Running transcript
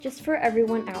Just for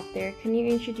everyone out there, can you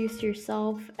introduce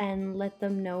yourself and let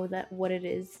them know that what it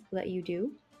is that you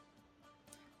do?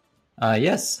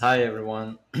 Yes, hi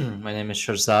everyone. My name is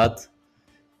Sherzat,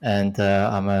 and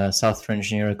I'm a software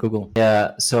engineer at Google.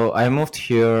 Yeah, so I moved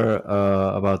here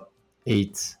about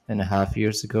 8.5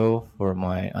 years ago for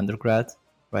my undergrad,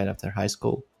 right after high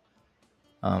school.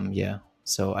 Yeah,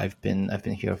 so I've been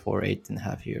here for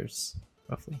 8.5 years,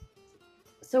 roughly.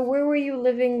 So, where were you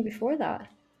living before that?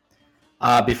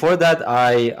 Before that,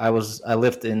 I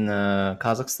lived in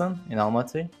Kazakhstan in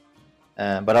Almaty,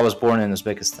 but I was born in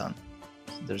Uzbekistan.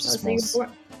 So there's a Oh, so small. you were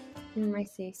born. I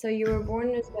see. So you were born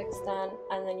in Uzbekistan,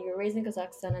 and then you were raised in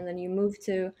Kazakhstan, and then you moved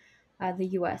to the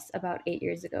U.S. about 8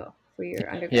 years ago for your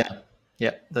undergrad. Yeah,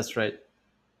 yeah, that's right.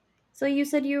 So you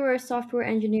said you were a software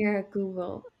engineer at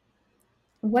Google.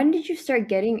 When did you start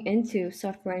getting into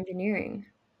software engineering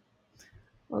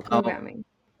or Um, programming?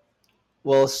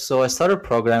 Well, so I started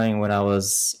programming when I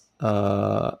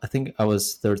think I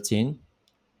was 13.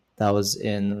 That was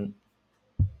in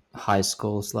high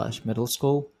school slash middle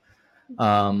school.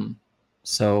 Um,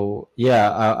 so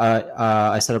yeah,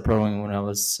 I started programming when I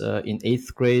was in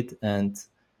eighth grade, and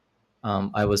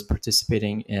I was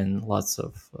participating in lots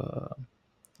of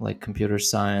like computer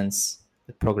science,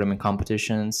 programming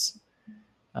competitions,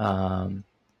 um,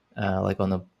 like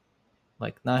on a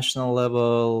like national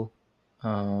level,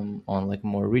 on like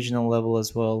more regional level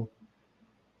as well.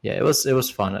 Yeah, it was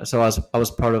fun. So I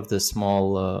was part of the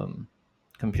small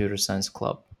computer science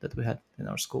club that we had in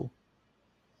our school.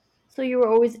 So you were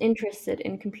always interested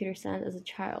in computer science as a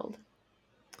child.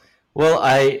 Well,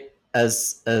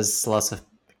 as lots of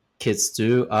kids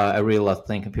do, I really love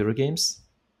playing computer games.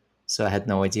 So I had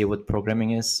no idea what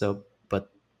programming is.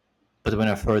 But when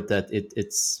I've heard that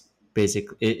it's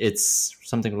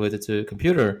something related to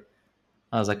computer,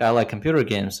 I was like, I like computer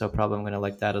games, so probably I'm gonna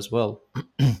like that as well.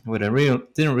 What I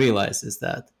didn't realize is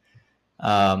that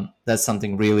that's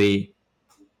something really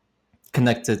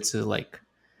connected to like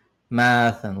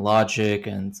math and logic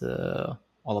and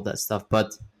all of that stuff.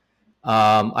 But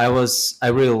I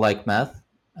really like math,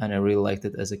 and I really liked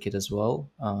it as a kid as well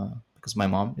because my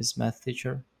mom is math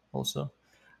teacher also.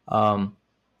 Um,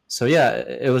 so yeah,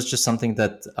 it was just something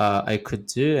that I could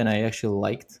do, and I actually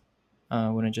liked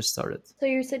when I just started. So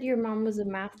you said your mom was a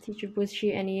math teacher. Was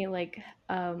she any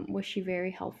was she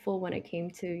very helpful when it came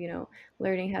to,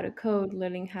 learning how to code,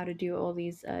 learning how to do all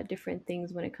these different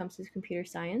things when it comes to computer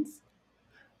science?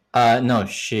 No,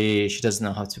 she doesn't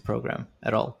know how to program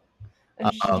at all.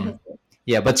 Oh, she Um, doesn't.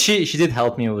 yeah, but she did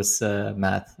help me with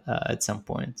math at some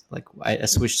point. Like I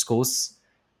switched schools,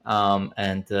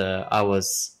 and I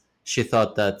was. She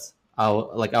thought that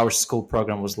our school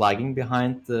program was lagging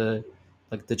behind the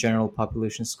general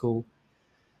population school,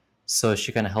 so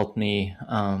she kind of helped me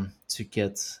to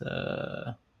get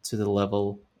to the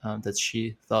level that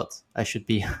she thought I should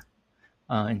be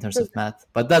in terms So of math.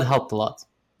 But that helped a lot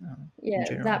in yeah,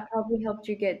 general. that probably helped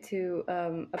you get to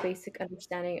a basic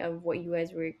understanding of what you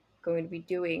guys were going to be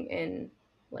doing in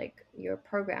like your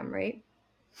program, right?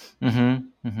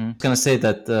 Mm-hmm. Mm-hmm. I was gonna say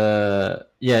that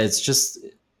yeah, it's just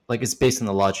like it's based on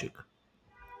the logic.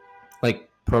 Like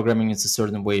programming is a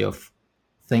certain way of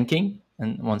thinking,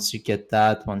 and once you get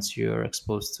that, once you're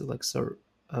exposed to like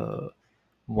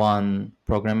one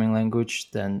programming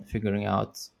language, then figuring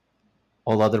out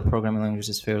all other programming languages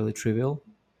is fairly trivial.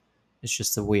 It's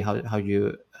just the way how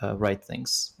you write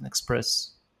things and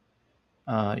express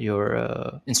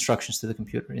your instructions to the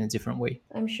computer in a different way.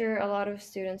 I'm sure a lot of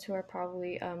students who are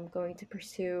probably going to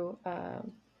pursue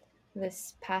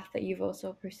this path that you've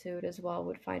also pursued as well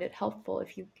would find it helpful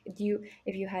if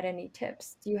you had any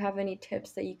tips. Do you have any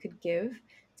tips that you could give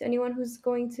to anyone who's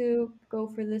going to go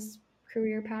for this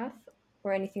career path,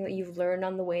 or anything that you've learned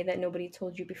on the way that nobody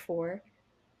told you before?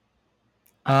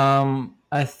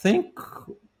 I think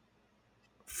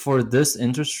for this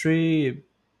industry,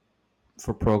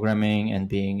 for programming and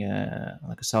being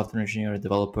like a software engineer, a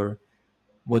developer,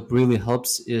 what really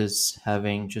helps is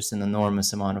having just an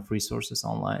enormous amount of resources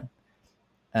online,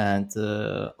 and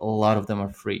a lot of them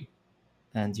are free,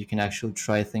 and you can actually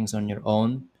try things on your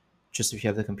own, just if you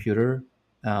have the computer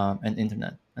and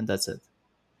internet, and that's it.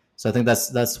 So I think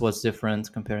that's what's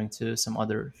different comparing to some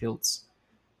other fields.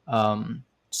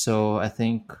 So I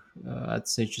think I'd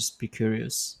say just be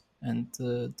curious and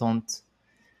don't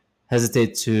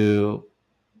hesitate to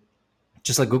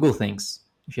just like Google things.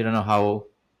 If you don't know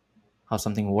how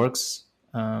something works,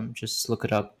 just look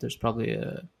it up. There's probably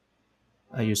a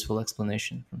useful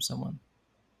explanation from someone.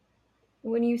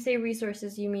 When you say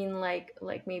resources, you mean like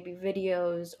maybe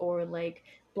videos or like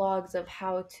blogs of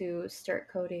how to start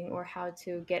coding or how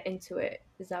to get into it.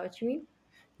 Is that what you mean?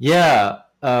 Yeah.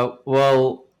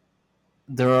 Well.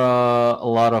 there are a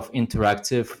lot of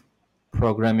interactive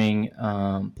programming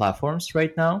platforms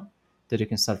right now that you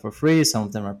can start for free. Some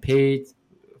of them are paid,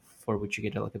 for which you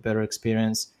get like a better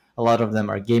experience. A lot of them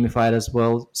are gamified as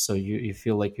well, so you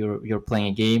feel like you're playing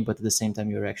a game, but at the same time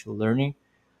you're actually learning.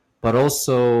 But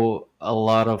also a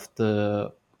lot of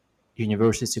the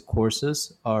university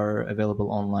courses are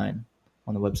available online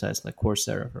on the websites like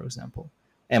Coursera, for example.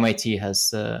 MIT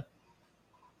has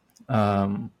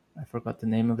I forgot the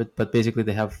name of it, but basically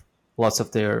they have lots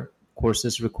of their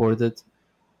courses recorded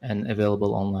and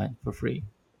available online for free.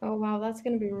 Oh wow, that's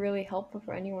going to be really helpful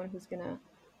for anyone who's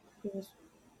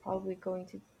probably going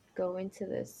to go into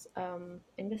this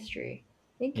industry.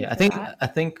 Thank you Yeah, for that. I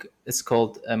think it's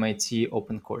called MIT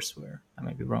Open Courseware. I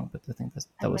might be wrong, but I think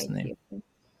that was the name. MIT.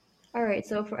 All right,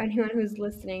 so for anyone who's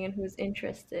listening and who's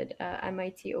interested,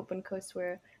 MIT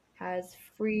OpenCourseware has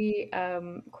free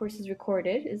courses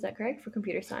recorded. Is that correct for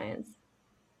computer science?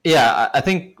 Yeah, I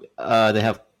think they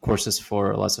have courses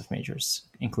for lots of majors,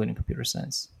 including computer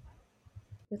science.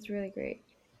 That's really great.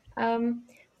 Um,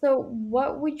 so,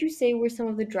 what would you say were some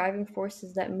of the driving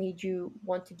forces that made you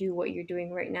want to do what you're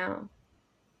doing right now?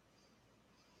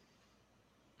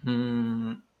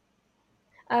 Mm,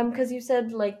 Because you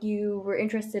said like you were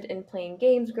interested in playing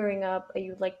games growing up,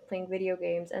 you liked playing video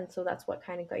games, and so that's what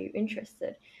kind of got you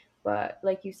interested. But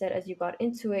like you said, as you got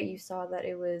into it, you saw that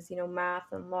it was,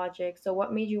 math and logic. So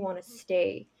what made you want to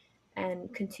stay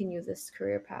and continue this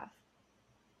career path?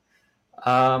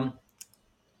 um,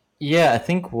 yeah, I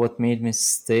think what made me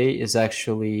stay is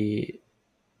actually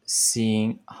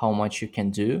seeing how much you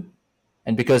can do,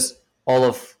 and because all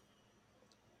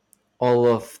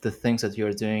of the things that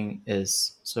you're doing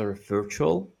is sort of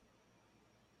virtual,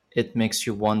 it makes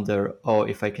you wonder, oh,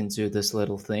 if I can do this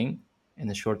little thing in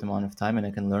a short amount of time and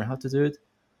I can learn how to do it,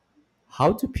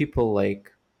 how do people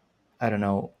like, I don't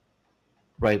know,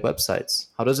 write websites?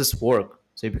 How does this work?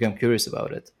 So you become curious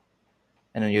about it.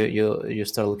 And then you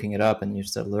start looking it up and you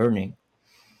start learning.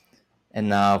 And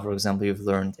now, for example, you've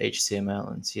learned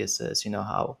HTML and CSS, you know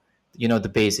how, you know the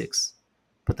basics.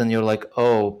 But then you're like,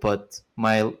 oh, but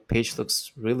my page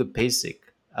looks really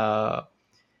basic.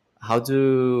 How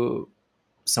do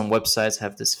some websites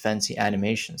have this fancy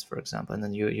animations, for example? And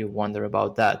then you wonder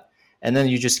about that. And then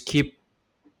you just keep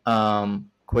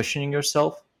questioning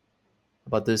yourself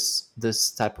about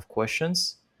this type of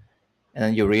questions, and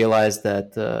then you realize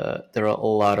that there are a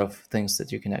lot of things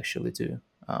that you can actually do.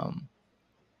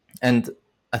 And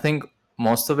I think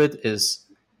most of it is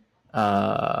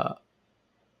uh,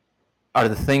 are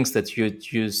the things that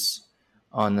you'd use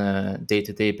on a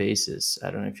day-to-day basis.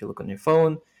 I don't know if you look on your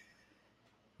phone,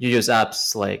 you use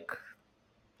apps like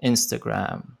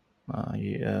Instagram,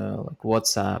 like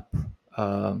WhatsApp,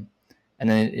 um, and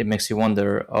then it makes you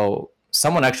wonder, oh,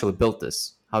 someone actually built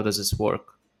this. How does this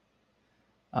work?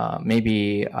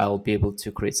 Maybe I'll be able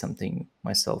to create something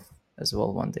myself as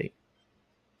well one day.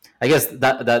 I guess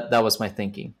that was my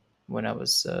thinking when I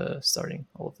was starting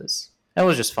all of this. It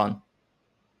was just fun.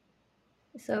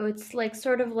 So it's like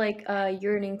sort of like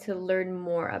yearning to learn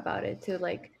more about it, to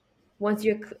like once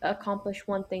you accomplish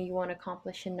one thing, you want to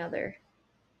accomplish another.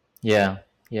 Yeah,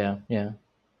 yeah, yeah,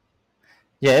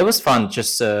 yeah. It was fun.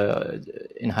 Just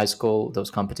in high school,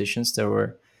 those competitions they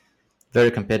were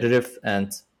very competitive,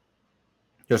 and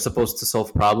you're supposed to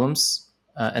solve problems.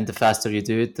 And the faster you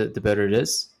do it, the better it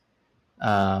is.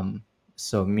 Um,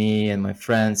 so me and my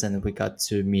friends, and we got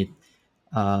to meet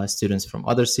students from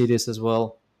other cities as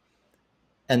well.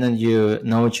 And then you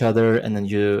know each other, and then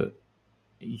you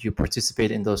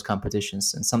participate in those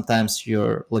competitions. And sometimes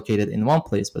you're located in one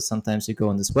place, but sometimes you go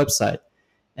on this website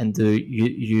and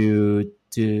you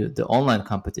do the online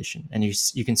competition, and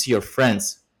you can see your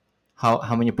friends,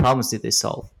 how many problems did they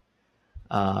solve,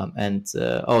 and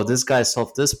oh, this guy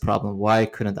solved this problem, why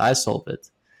couldn't I solve it?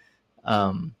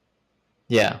 um,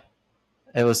 yeah,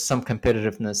 it was some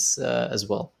competitiveness as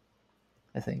well,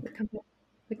 I The, think. com-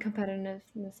 the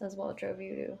competitiveness as well drove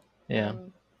you to. Yeah,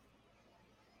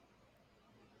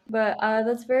 But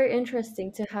that's very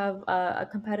interesting to have a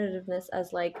competitiveness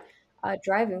as like a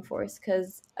driving force,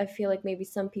 because I feel like maybe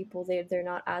some people they're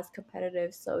not as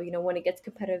competitive. So when it gets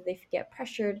competitive, they get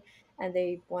pressured and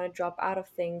they want to drop out of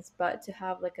things. But to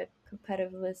have like a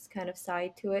competitiveness kind of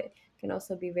side to it can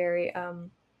also be very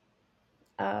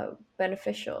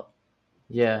beneficial.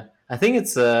 yeah, I think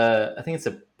it's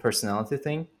a personality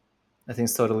thing. I think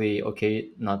it's totally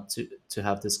okay not to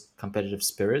have this competitive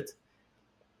spirit,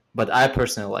 but I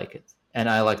personally like it, and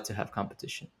I like to have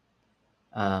competition.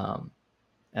 um,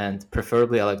 and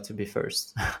preferably I like to be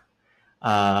first.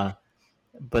 uh,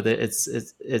 but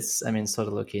it's I mean it's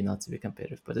totally okay not to be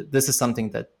competitive, but this is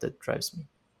something that drives me.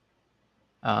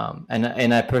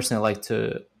 And I personally like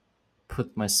to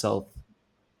put myself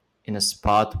in a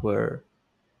spot where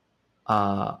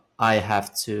I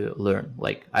have to learn.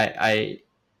 Like I'm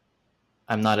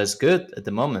not as good at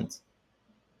the moment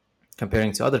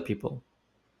comparing to other people,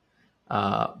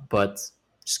 but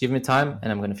just give me time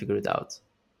and I'm going to figure it out.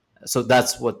 So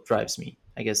that's what drives me,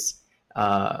 I guess.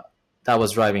 uh, that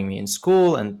was driving me in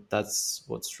school, and that's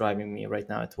what's driving me right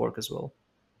now at work as well.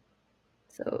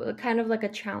 So kind of like a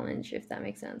challenge, if that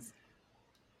makes sense.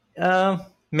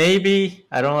 Maybe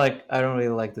I don't really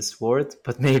like this word,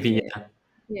 but maybe Yeah.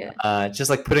 yeah. Yeah. Just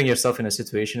like putting yourself in a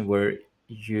situation where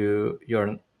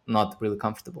you're not really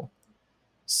comfortable,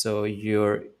 so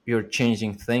you're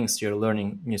changing things, you're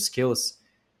learning new skills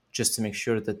just to make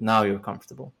sure that now you're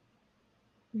comfortable.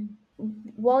 Mm.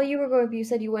 While you were growing up, you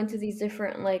said you went to these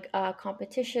different like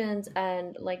competitions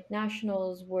and like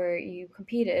nationals where you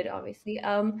competed, obviously.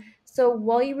 So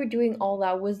while you were doing all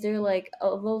that, was there like a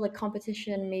little like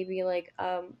competition, maybe like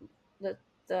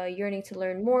the yearning to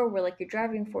learn more were like your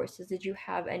driving forces? Did you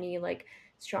have any like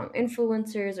strong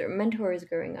influencers or mentors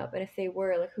growing up? And if they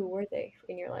were, like who were they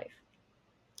in your life?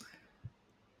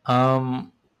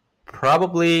 um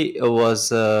Probably it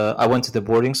was I went to the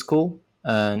boarding school,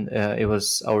 and it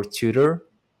was our tutor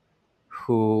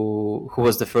who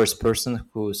was the first person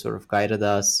who sort of guided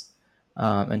us,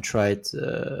 and tried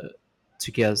to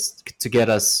get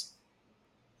us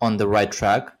on the right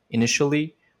track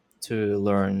initially, to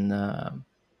learn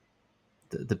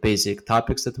the basic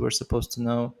topics that we're supposed to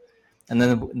know. And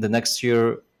then the next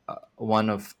year, one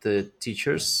of the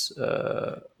teachers,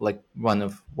 like one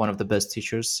of the best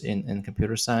teachers in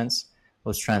computer science,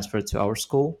 was transferred to our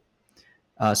school.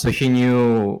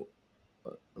 So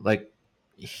like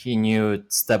he knew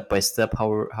step by step how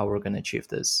we're going to achieve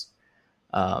this.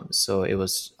 So it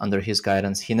was under his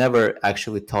guidance. He never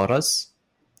actually taught us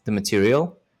the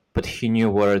material, but he knew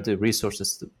what are the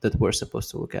resources that we're supposed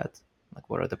to look at, like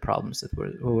what are the problems that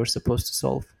we're supposed to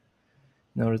solve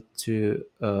in order to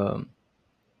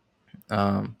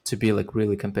be like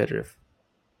really competitive.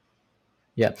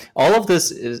 Yeah, all of this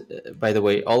is, by the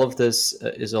way, all of this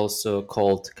is also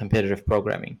called competitive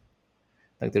programming.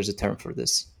 Like there's a term for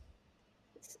this.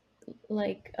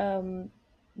 Like the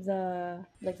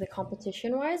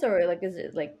competition wise, or like is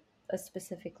it like a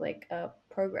specific like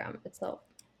program itself?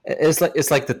 It's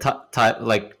like the type,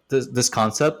 like this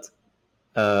concept.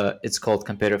 It's called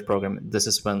competitive programming. This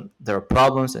is when there are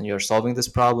problems and you're solving these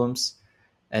problems,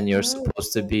 and you're Oh,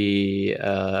 supposed to be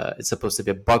it's supposed to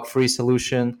be a bug-free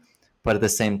solution, but at the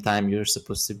same time you're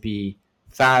supposed to be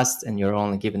fast, and you're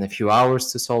only given a few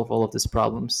hours to solve all of these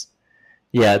problems.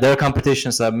 Yeah, there are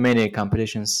competitions, many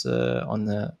competitions on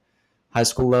the high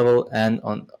school level and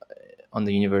on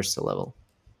the university level.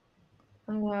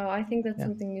 oh wow, I think that's Yeah.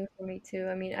 something new for me too.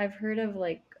 I mean, I've heard of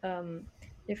like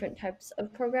different types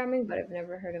of programming, but I've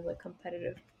never heard of like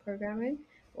competitive programming.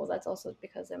 Well, that's also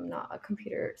because I'm not a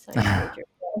computer science major.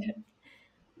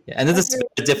 Yeah, and this That's is very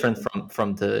very different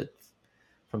from the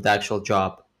actual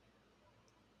job,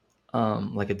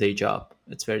 like a day job.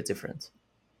 It's very different.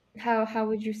 how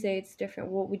would you say it's different?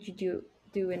 What would you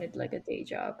do in it like a day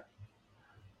job?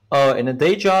 Oh, in a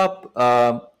day job,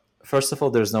 first of all,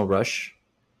 there's no rush,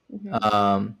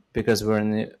 Mm-hmm. because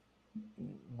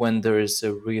when there is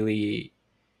a really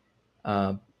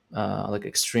uh, like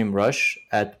extreme rush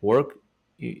at work,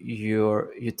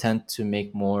 you tend to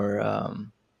make more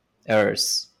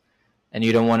errors, and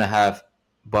you don't want to have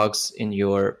bugs in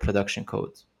your production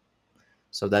code.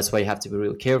 So that's why you have to be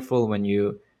really careful when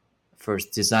you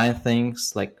first design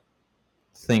things. Like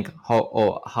think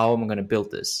how am I going to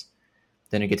build this?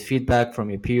 Then you get feedback from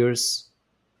your peers,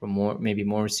 from maybe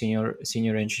more senior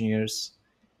engineers,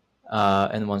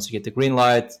 and once you get the green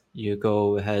light, you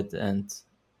go ahead and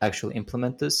actually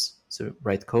implement this. So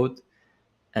write code,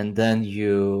 and then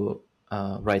you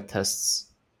write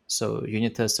tests. So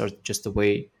unit tests are just a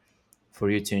way for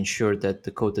you to ensure that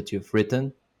the code that you've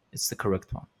written is the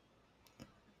correct one.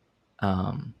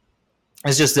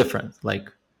 It's just different.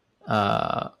 Like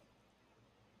uh,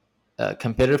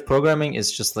 competitive programming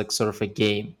is just like sort of a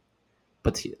game,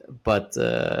 but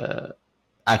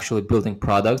actually building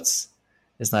products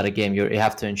is not a game. You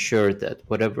have to ensure that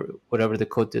whatever the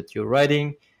code that you're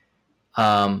writing,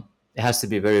 it has to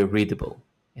be very readable.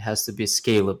 It has to be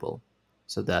scalable,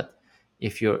 so that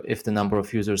if the number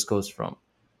of users goes from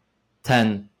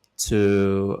 10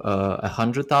 to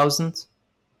 100,000,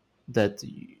 that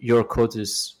your code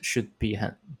should be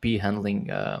handling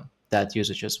that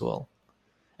usage as well.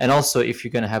 And also, if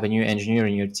you're going to have a new engineer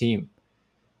in your team,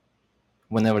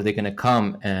 whenever they're going to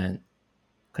come and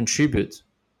contribute,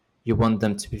 you want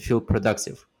them to feel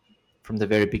productive from the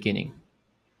very beginning.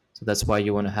 So that's why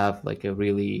you want to have like a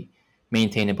really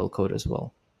maintainable code as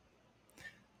well.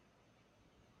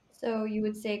 So you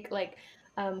would say like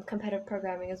competitive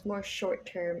programming is more short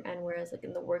term, and whereas like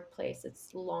in the workplace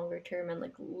it's longer term and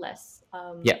like less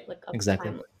Yeah, like of exactly.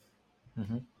 time.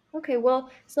 Hmm. Okay, well,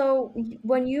 so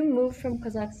when you moved from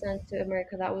Kazakhstan to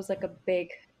America, that was like a big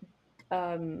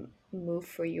move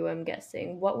for you, I'm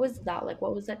guessing. What was that like?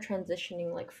 What was that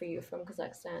transitioning like for you from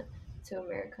Kazakhstan to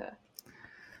America?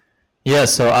 Yeah,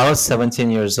 so I was 17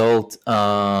 years old,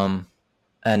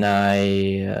 and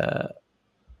I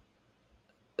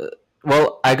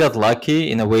got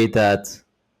lucky in a way that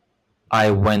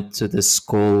I went to this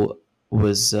school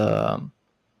was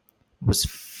was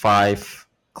five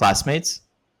classmates,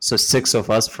 so six of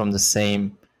us from the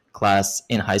same class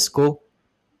in high school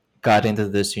got into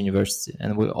this university,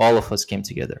 and we all of us came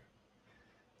together.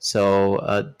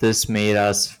 So this made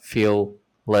us feel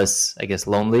less, I guess,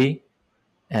 lonely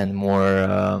and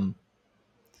more.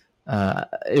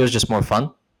 It was just more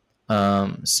fun.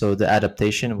 So the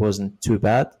adaptation wasn't too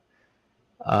bad.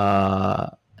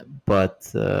 Uh, but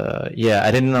yeah,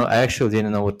 I didn't know. I actually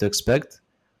didn't know what to expect.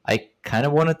 I kind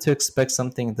of wanted to expect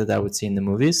something that I would see in the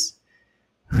movies,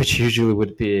 which usually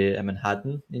would be a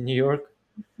Manhattan in New York.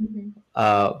 Mhm.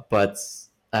 But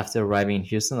after arriving in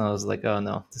Houston, I was like, oh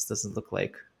no, this doesn't look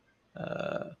like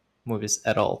movies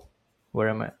at all. Where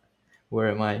am I? Where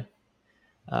am I?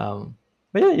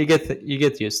 But yeah, you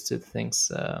get used to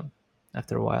things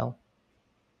after a while.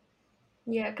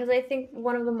 Yeah, because I think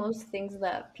one of the most things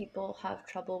that people have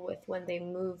trouble with when they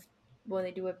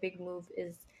do a big move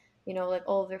is, like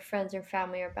all of their friends or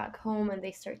family are back home and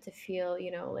they start to feel,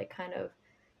 like kind of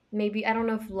maybe, I don't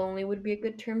know if lonely would be a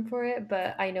good term for it,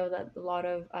 but I know that a lot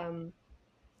of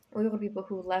Uyghur people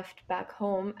who left back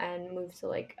home and moved to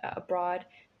like abroad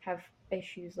have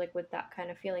issues like with that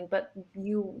kind of feeling. But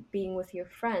you being with your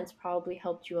friends probably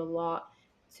helped you a lot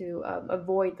to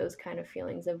avoid those kind of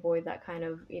feelings, avoid that kind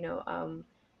of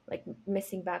like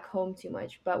missing back home too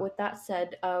much. But with that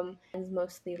said,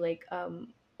 mostly like Uyghur,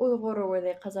 or were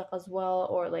they Kazakh as well,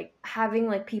 or like having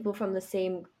like people from the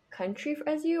same country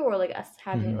as you, or like us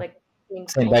having Hmm. like same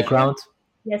Same culture, background.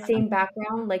 yeah, same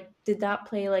background. Like, did that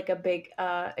play like a big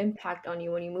impact on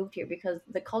you when you moved here? Because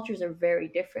the cultures are very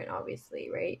different, obviously,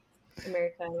 right?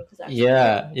 America and Kazakhstan.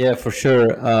 Yeah, yeah, for sure.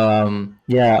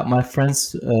 Yeah, my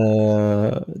friends,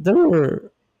 there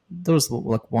was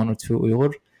like one or two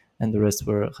Uyghur, and the rest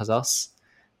were Kazakhs.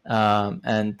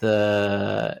 And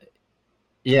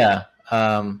yeah,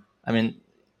 I mean,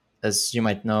 as you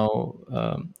might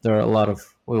know, there are a lot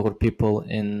of Uyghur people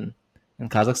in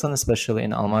Kazakhstan, especially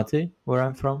in Almaty, where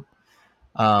I'm from.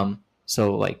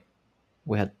 So like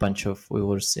we had a bunch of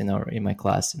Uyghurs in my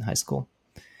class in high school.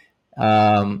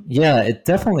 Yeah, it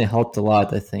definitely helped a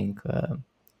lot. I think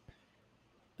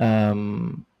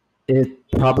um, it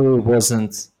probably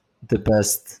wasn't the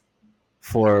best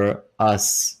for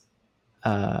us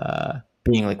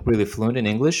being like really fluent in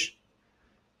English.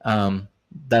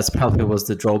 That's probably was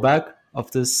the drawback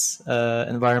of this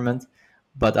environment.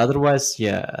 But otherwise,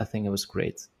 yeah, I think it was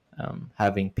great.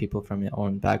 Having people from your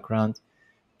own background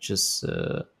just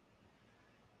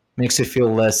makes you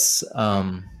feel less,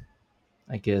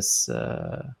 I guess,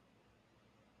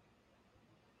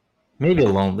 maybe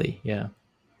lonely. Yeah.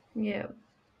 Yeah,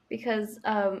 because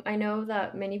I know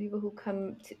that many people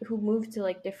who move to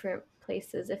like different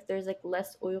places, if there's like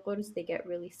less Uyghurs, they get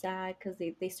really sad because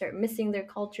they start missing their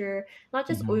culture. Not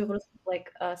just Hmm. Uyghurs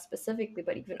like specifically,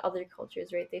 but even other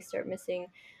cultures, right? They start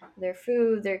missing their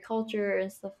food, their culture,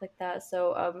 and stuff like that.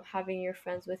 So having your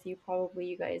friends with you, probably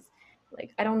you guys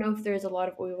like, I don't know if there's a lot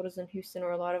of Uyghurs in Houston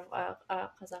or a lot of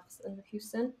Kazakhs in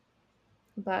Houston,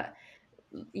 but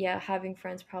yeah, having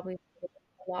friends probably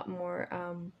a lot more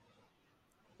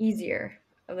easier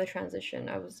of the transition,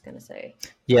 I was gonna say.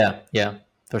 Yeah, yeah,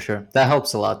 for sure. That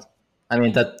helps a lot. I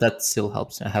mean, that still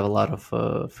helps. I have a lot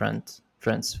of friends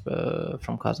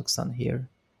from Kazakhstan here,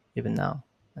 even now.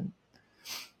 And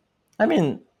I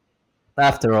mean,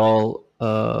 after all,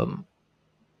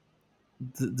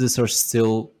 these are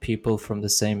still people from the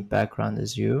same background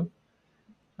as you,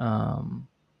 um,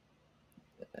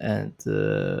 and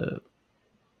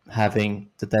having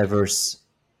the diverse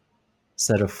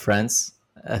set of friends,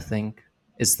 I think,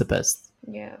 is the best.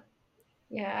 Yeah.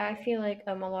 Yeah, I feel like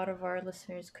a lot of our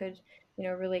listeners could,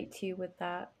 relate to you with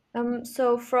that.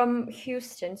 So from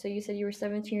Houston, so you said you were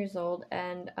 17 years old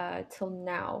and till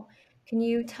now. Can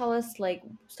you tell us like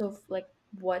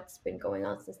what's been going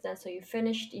on since then? So you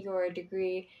finished your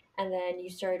degree and then you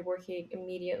started working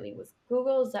immediately with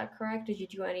Google, is that correct? Did you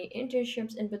do any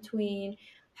internships in between?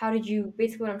 How did you,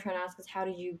 basically what I'm trying to ask is how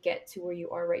did you get to where you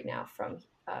are right now from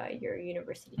your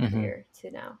university Hmm. career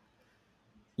to now?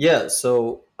 Yeah,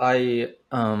 so I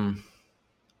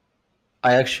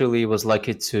actually was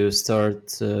lucky to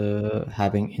start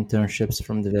having internships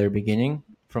from the very beginning,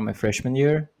 from my freshman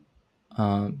year.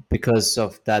 Because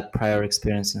of that prior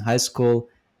experience in high school,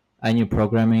 I knew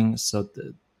programming, so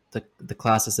the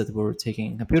classes that we were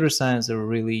taking in computer science, they were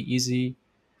really easy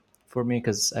for me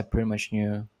because I pretty much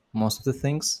knew most of the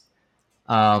things.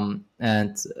 And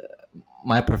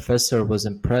my professor was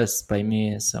impressed by me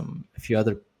and a few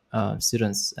other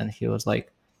students, and he was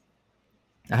like,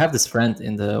 "I have this friend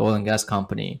in the oil and gas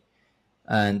company,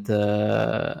 and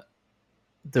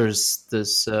there's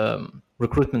this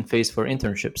recruitment phase for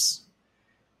internships.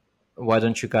 Why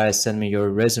don't you guys send me your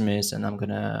resumes and I'm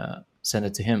gonna send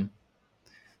it to him?"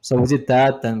 So we did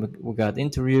that. Then we got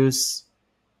interviews,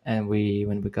 and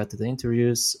when we got to the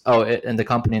interviews, and the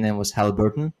company name was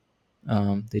Halliburton.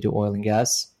 They do oil and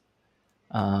gas.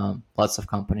 Lots of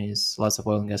companies, lots of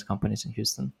oil and gas companies in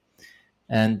Houston.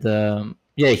 And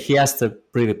yeah, he asked a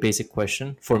really basic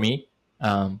question for me,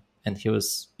 and he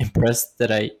was impressed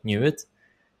that I knew it.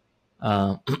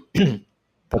 Um,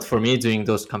 but for me, doing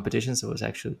those competitions, it was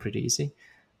actually pretty easy.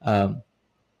 Um,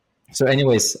 so,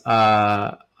 anyways,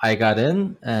 I got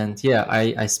in, and yeah,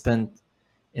 I spent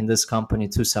in this company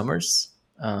 2 summers,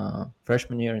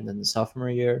 freshman year and then the sophomore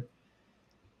year,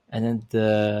 and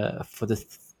then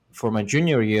for my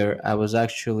junior year, I was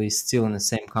actually still in the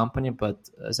same company, but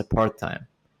as a part time.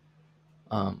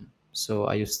 So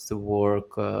I used to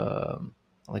work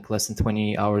like less than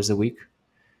 20 hours a week,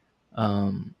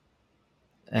 um,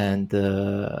 and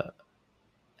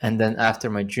and then after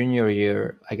my junior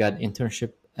year, I got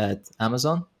internship at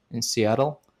Amazon in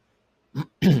Seattle.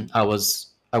 I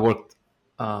worked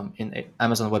in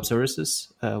Amazon Web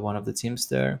Services, one of the teams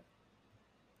there.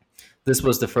 This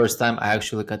was the first time I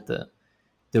actually got the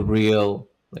real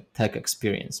like tech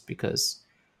experience, because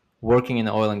working in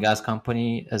an oil and gas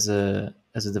company as a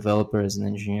developer, as an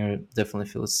engineer, definitely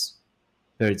feels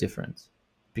very different,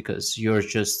 because you're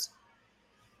just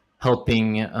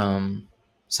helping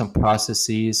some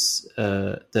processes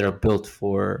that are built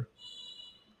for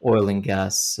oil and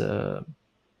gas,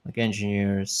 like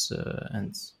engineers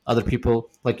and other people.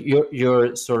 Like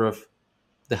you're sort of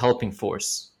the helping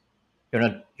force.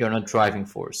 You're not driving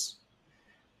force.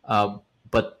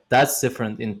 But that's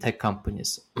different in tech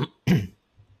companies.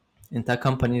 In tech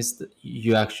companies,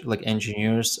 you actually, like,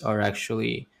 engineers are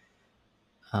actually,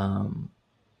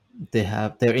 they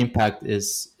have their impact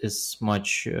is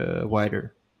much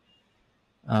wider.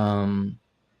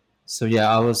 So yeah,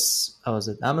 I was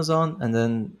at Amazon, and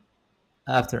then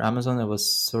after Amazon, it was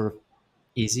sort of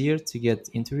easier to get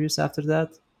interviews after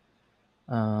that.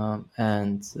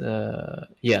 And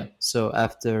yeah, so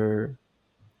after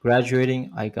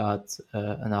graduating, I got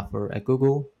an offer at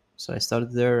Google. So I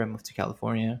started there. I moved to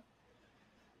California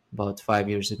about 5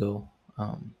 years ago.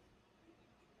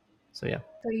 So yeah,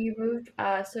 So you moved.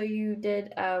 So you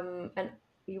did. And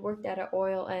you worked at an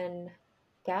oil and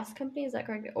gas company. Is that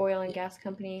correct? Oil and gas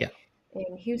company yeah.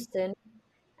 in Houston,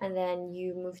 and then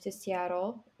you moved to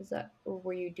Seattle. Is that, or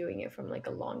were you doing it from like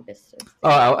a long distance Oh,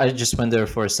 there? I just went there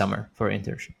for a summer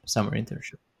internship.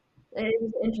 It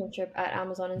was an internship at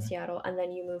Amazon in Seattle, and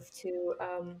then you moved to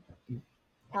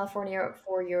California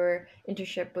for your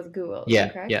internship with Google. Is that Yeah,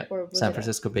 correct, yeah. or was San it a?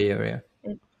 Francisco Bay Area.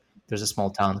 There's a small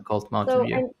town called Mountain So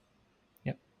View. and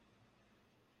Yeah.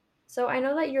 so I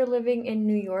know that you're living in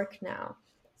New York now.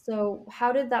 So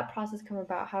how did that process come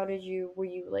about? How did you were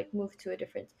you like moved to a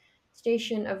different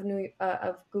station of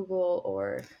of Google,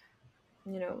 or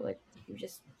like did you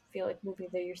just feel like moving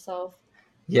there yourself?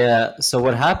 Yeah. So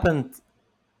what happened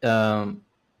um,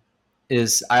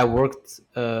 is I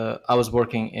was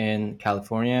working in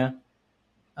California,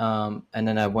 and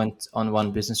then I went on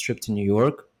one business trip to New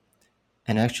York,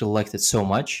 and I actually liked it so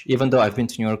much, even though I've been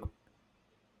to New York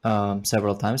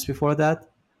several times before that.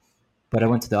 But I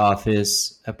went to the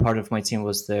office. A part of my team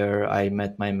was there. I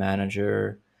met my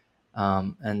manager,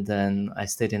 and then I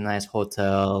stayed in a nice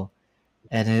hotel,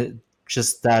 and it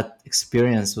just that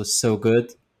experience was so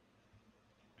good.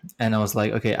 And I was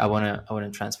like, okay, I wanna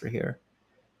transfer here.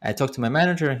 I talked to my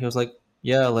manager, and he was like,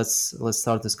 yeah, let's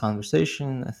start this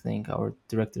conversation. I think our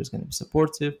director is going to be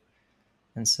supportive,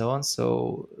 and so on.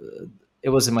 So it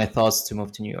was in my thoughts to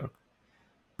move to New York,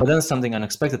 but then something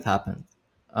unexpected happened.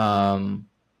 Um,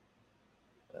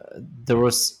 there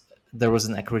was there was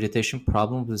an accreditation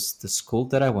problem with the school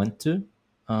that I went to,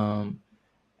 um,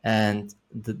 and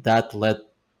that led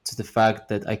to the fact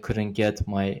that I couldn't get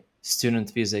my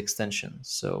student visa extension.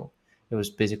 So it was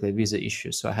basically a visa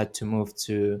issue. So I had to move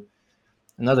to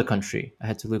another country. I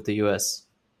had to leave the US.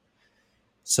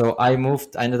 So I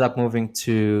ended up moving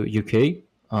to UK.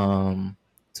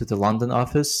 to the London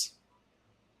office.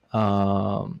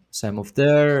 So I moved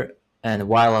there, and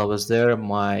while I was there,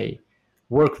 my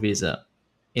work visa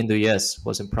in the US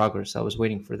was in progress. I was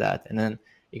waiting for that, and then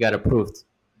it got approved.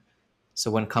 So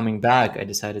when coming back, I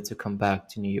decided to come back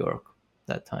to New York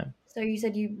that time. So you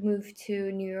said you moved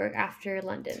to New York after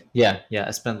London. Yeah, yeah.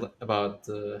 I spent about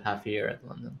half a year at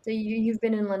London. So you've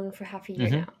been in London for half a year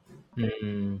now.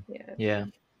 Yeah. Yeah.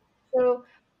 So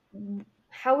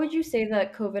how would you say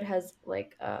that COVID has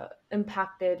like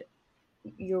impacted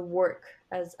your work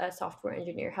as a software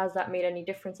engineer? Has that made any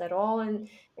difference at all in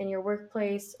your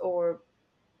workplace, or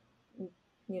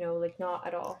like not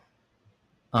at all?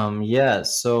 Yeah.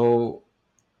 So,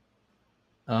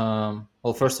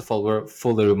 well, first of all, we're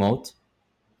fully remote.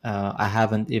 I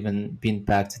haven't even been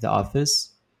back to the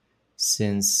office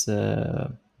since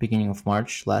beginning of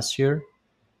March last year,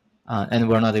 and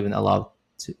we're not even allowed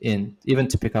to in even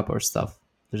to pick up our stuff.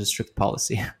 There's a strict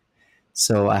policy.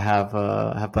 So I have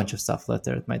a bunch of stuff left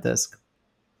there at my desk.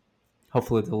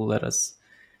 Hopefully, they'll let us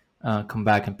come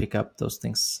back and pick up those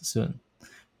things soon.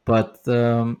 But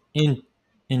in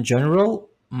general,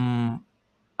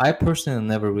 I personally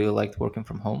never really liked working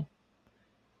from home.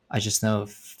 I just never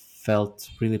felt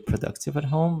really productive at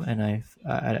home, and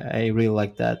I really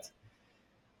like that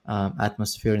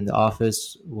atmosphere in the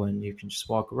office when you can just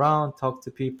walk around, talk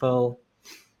to people,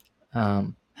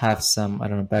 have some, I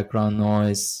don't know, background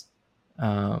noise,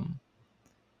 um,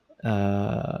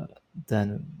 uh,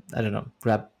 then I don't know,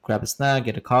 grab a snack,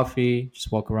 get a coffee,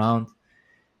 just walk around,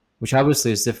 which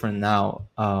obviously is different now.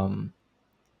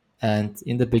 And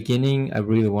in the beginning, I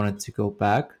really wanted to go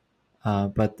back,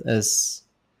 but as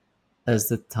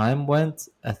the time went,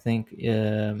 I think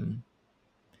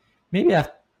maybe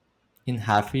in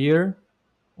half a year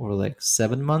or like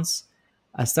 7 months,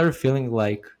 I started feeling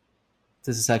like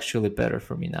this is actually better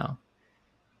for me now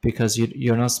because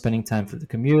you're not spending time for the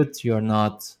commute. You're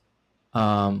not.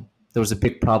 There was a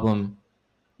big problem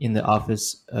in the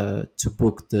office to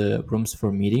book the rooms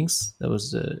for meetings. It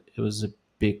was a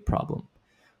big problem.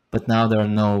 But now there are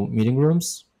no meeting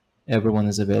rooms. Everyone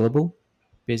is available,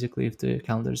 basically, if the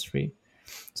calendar is free.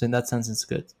 So in that sense, it's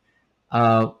good.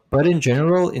 But in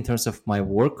general, in terms of my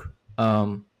work,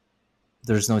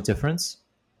 there's no difference.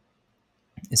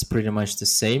 It's pretty much the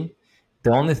same.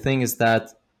 The only thing is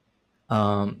that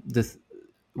the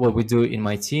what we do in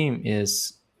my team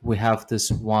is we have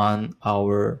this 1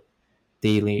 hour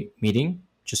daily meeting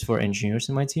just for engineers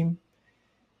in my team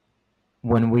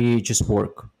when we just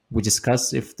work. We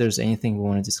discuss if there's anything we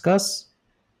want to discuss,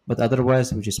 but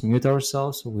otherwise we just mute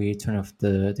ourselves. We turn off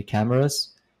the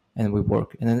cameras and we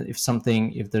work. And then if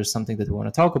there's something that we want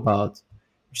to talk about,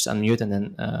 just unmute and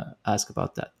then ask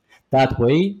about that. That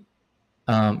way,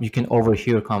 you can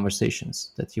overhear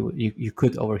conversations that you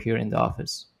could overhear in the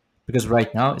office. Because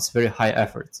right now it's very high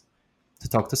effort to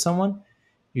talk to someone.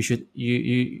 You should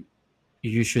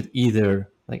either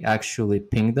like actually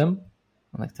ping them,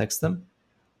 like text them,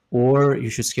 or you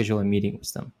should schedule a meeting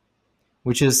with them,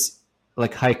 which is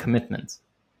like high commitment.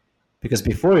 Because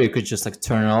before you could just like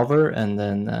turn over and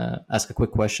then ask a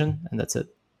quick question and that's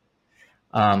it.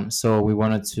 So we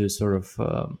wanted to sort of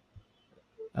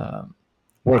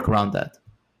work around that.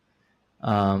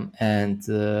 And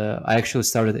I actually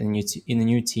started in a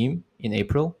new team in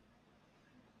April.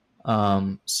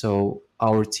 So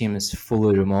our team is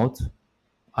fully remote.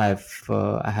 I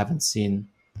haven't seen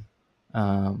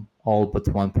all but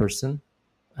one person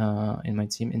in my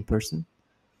team in person.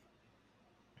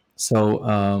 So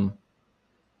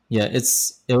yeah,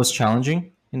 it was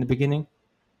challenging in the beginning,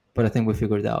 but I think we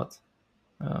figured out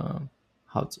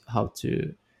how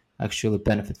to actually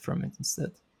benefit from it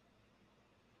instead.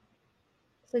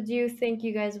 So do you think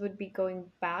you guys would be going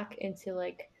back into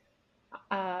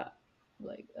uh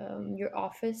your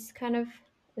office kind of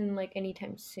in like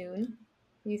anytime soon?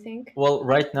 Do you think? Well,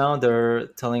 right now they're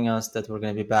telling us that we're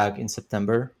going to be back in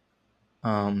September.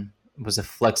 It was a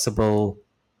flexible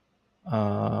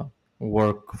uh,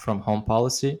 work from home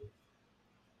policy.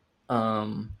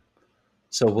 Um,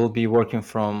 so we'll be working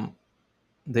from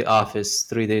the office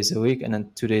 3 days a week, and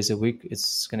then 2 days a week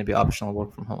it's going to be optional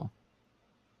work from home.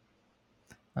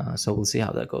 So we'll see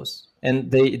how that goes. And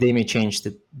they may change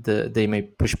they may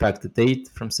push back the date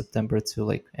from September to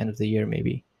like end of the year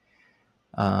maybe.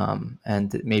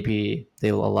 And maybe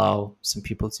they'll allow some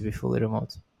people to be fully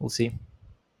remote. We'll see.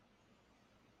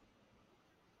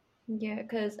 Yeah,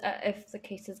 because if the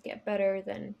cases get better,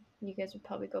 then you guys would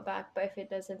probably go back. But if it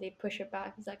doesn't, they push it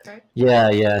back. Is that correct?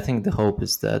 Yeah. I think the hope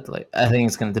is that like I think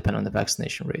it's going to depend on the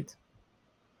vaccination rate.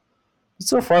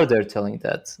 So far, they're telling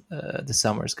that the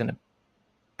summer is going to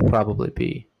probably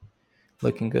be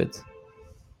looking good.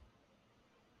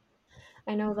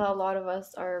 I know that a lot of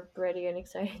us are ready and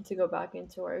excited to go back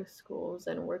into our schools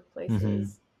and Mm-hmm.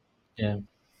 workplaces. Yeah.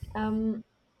 Um,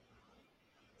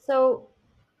 so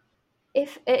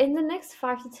if in the next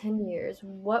 5 to 10 years,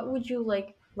 what would you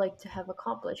like to have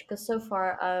accomplished? Because so far,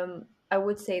 I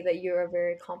would say that you're a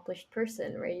very accomplished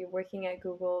person, right? You're working at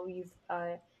Google. You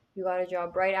got a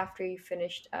job right after you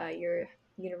finished your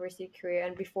university career,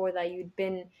 and before that, you'd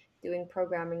been doing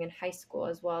programming in high school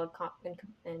as well,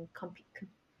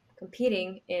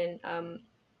 competing in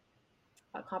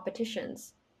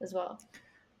competitions as well.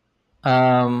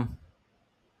 Um,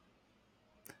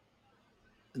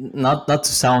 not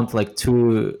to sound like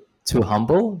too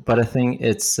humble, but I think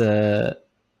it's I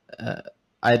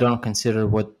don't consider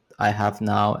what I have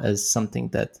now as something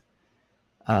that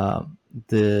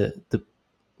the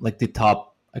like the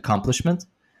top accomplishment.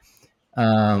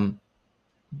 Um,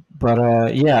 but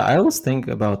yeah, I always think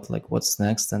about like what's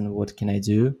next and what can I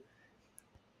do.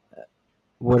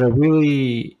 What I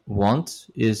really want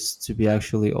is to be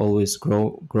actually always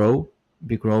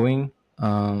be growing.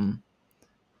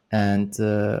 And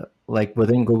like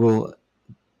within Google,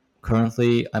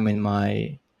 currently I'm in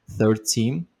my third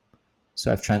team,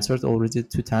 so I've transferred already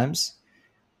 2 times.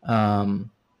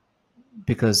 Um,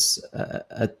 because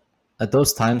at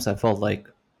those times I felt like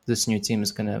this new team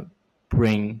is gonna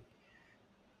bring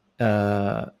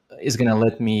uh, is gonna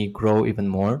let me grow even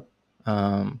more,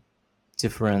 um,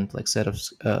 different like set of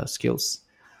skills.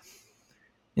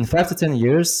 In 5 to 10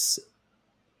 years,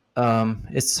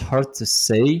 it's hard to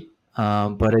say,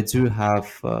 but I do have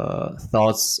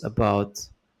thoughts about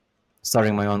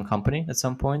starting my own company at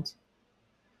some point,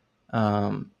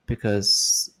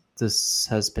 because this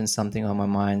has been something on my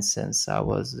mind since I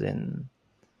was in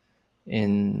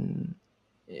in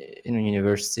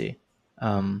university.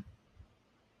 Um,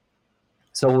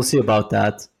 so we'll see about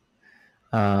that.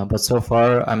 But so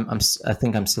far, I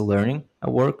think I'm still learning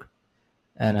at work,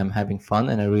 and I'm having fun,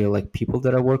 and I really like people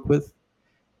that I work with,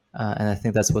 and I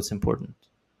think that's what's important.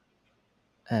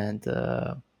 And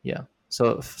yeah,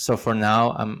 so for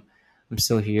now, I'm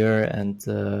still here, and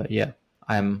yeah,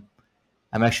 I'm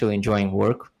I'm actually enjoying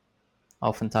work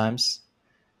oftentimes.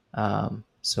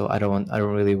 So I don't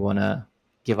really want to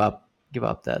give up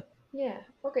that. Yeah.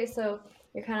 Okay, so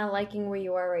you're kind of liking where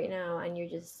you are right now and you're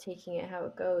just taking it how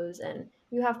it goes and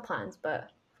you have plans, but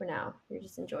for now, you're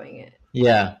just enjoying it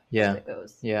Yeah, as yeah, it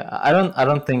goes. yeah. I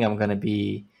don't think I'm gonna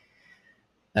be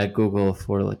at Google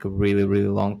for like a really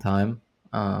long time.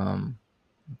 Um,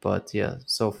 but yeah,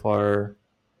 so far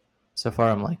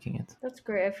I'm liking it. That's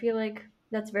great. I feel like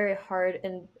that's very hard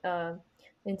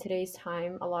in today's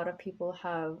time. A lot of people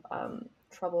have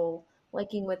trouble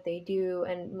liking what they do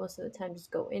and most of the time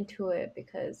just go into it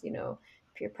because,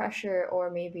 peer pressure or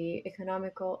maybe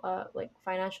economical like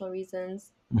financial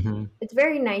reasons. Hmm. It's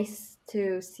very nice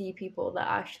to see people that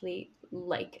actually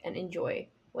like and enjoy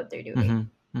what they're doing.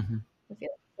 Hmm. Hmm. I feel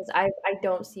because I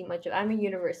don't see much of. I'm a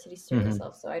university student Hmm.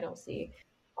 myself, so I don't see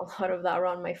a lot of that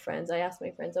around my friends. I ask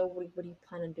my friends, "Oh, what do you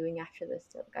plan on doing after this?"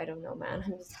 They're like, "I don't know, man.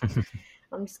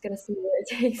 I'm just gonna see where it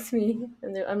takes me."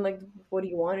 And I'm like, "What do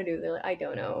you want to do?" They're like, "I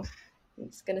don't know. I'm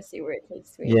just gonna see where it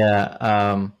takes me."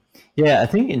 Yeah, yeah. I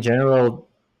think in general,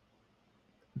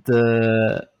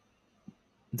 the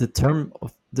the term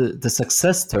of the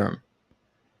success term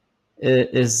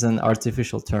is an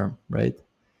artificial term, right?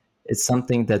 It's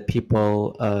something that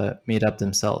people made up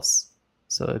themselves.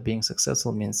 So being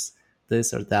successful means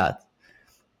this or that.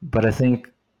 But I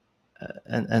think,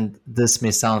 and this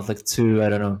may sound like too, I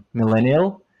don't know,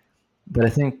 millennial, but I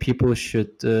think people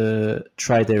should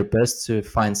try their best to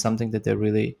find something that they're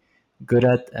really good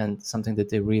at and something that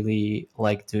they really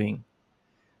like doing.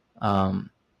 Um,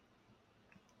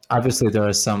 Obviously, there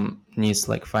are some needs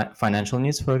like financial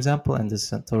needs, for example, and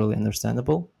this is totally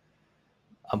understandable.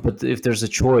 But if there's a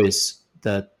choice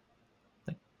that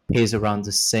like, pays around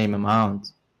the same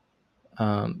amount,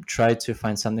 try to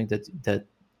find something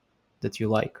that you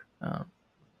like.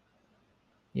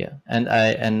 Yeah, and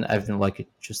I've been lucky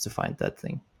just to find that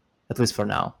thing, at least for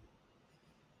now.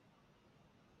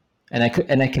 And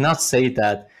I cannot say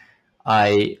that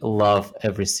I love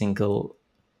every single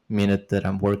minute that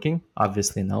I'm working.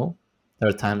 Obviously, no. There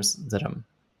are times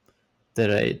that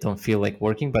I don't feel like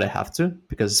working, but I have to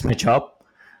because it's my job.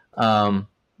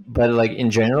 But like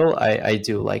in general, I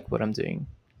do like what I'm doing.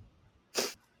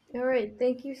 All right,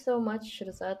 thank you so much,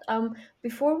 Shirzad.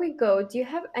 Before we go, do you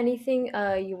have anything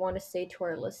you want to say to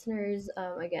our listeners?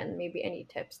 Again, maybe any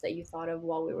tips that you thought of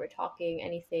while we were talking,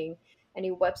 anything,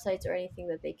 any websites or anything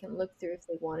that they can look through if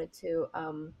they wanted to,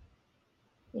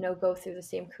 go through the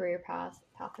same career path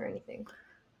or anything,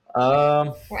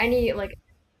 Um, or any like.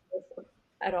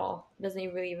 at all? It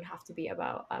doesn't really even have to be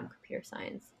about computer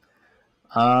science.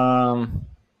 Um,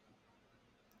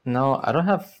 no, I don't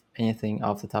have anything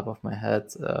off the top of my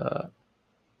head.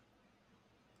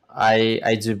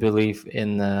 I do believe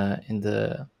in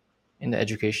the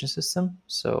education system.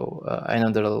 So I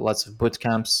know there are lots of boot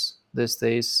camps these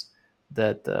days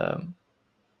that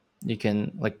you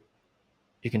can like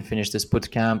you can finish this boot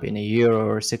camp in a year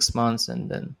or 6 months, and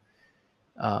then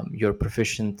you're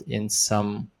proficient in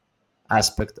some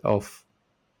aspect of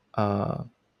uh,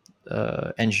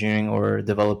 engineering or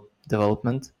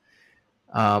development.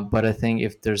 But I think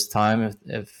if there's time,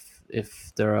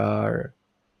 if there are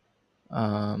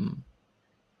um,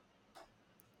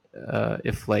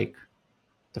 if like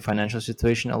the financial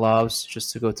situation allows,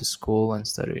 just to go to school and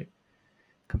study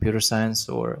computer science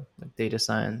or like data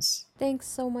science. Thanks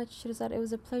so much, Sherzat. It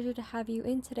was a pleasure to have you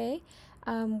in today.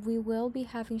 We will be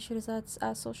having Sherzat's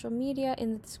social media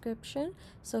in the description.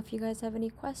 So if you guys have any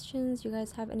questions, you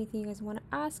guys have anything you guys want to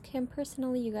ask him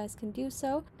personally, you guys can do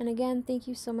so. And again, thank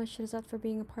you so much, Sherzat, for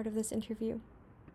being a part of this interview.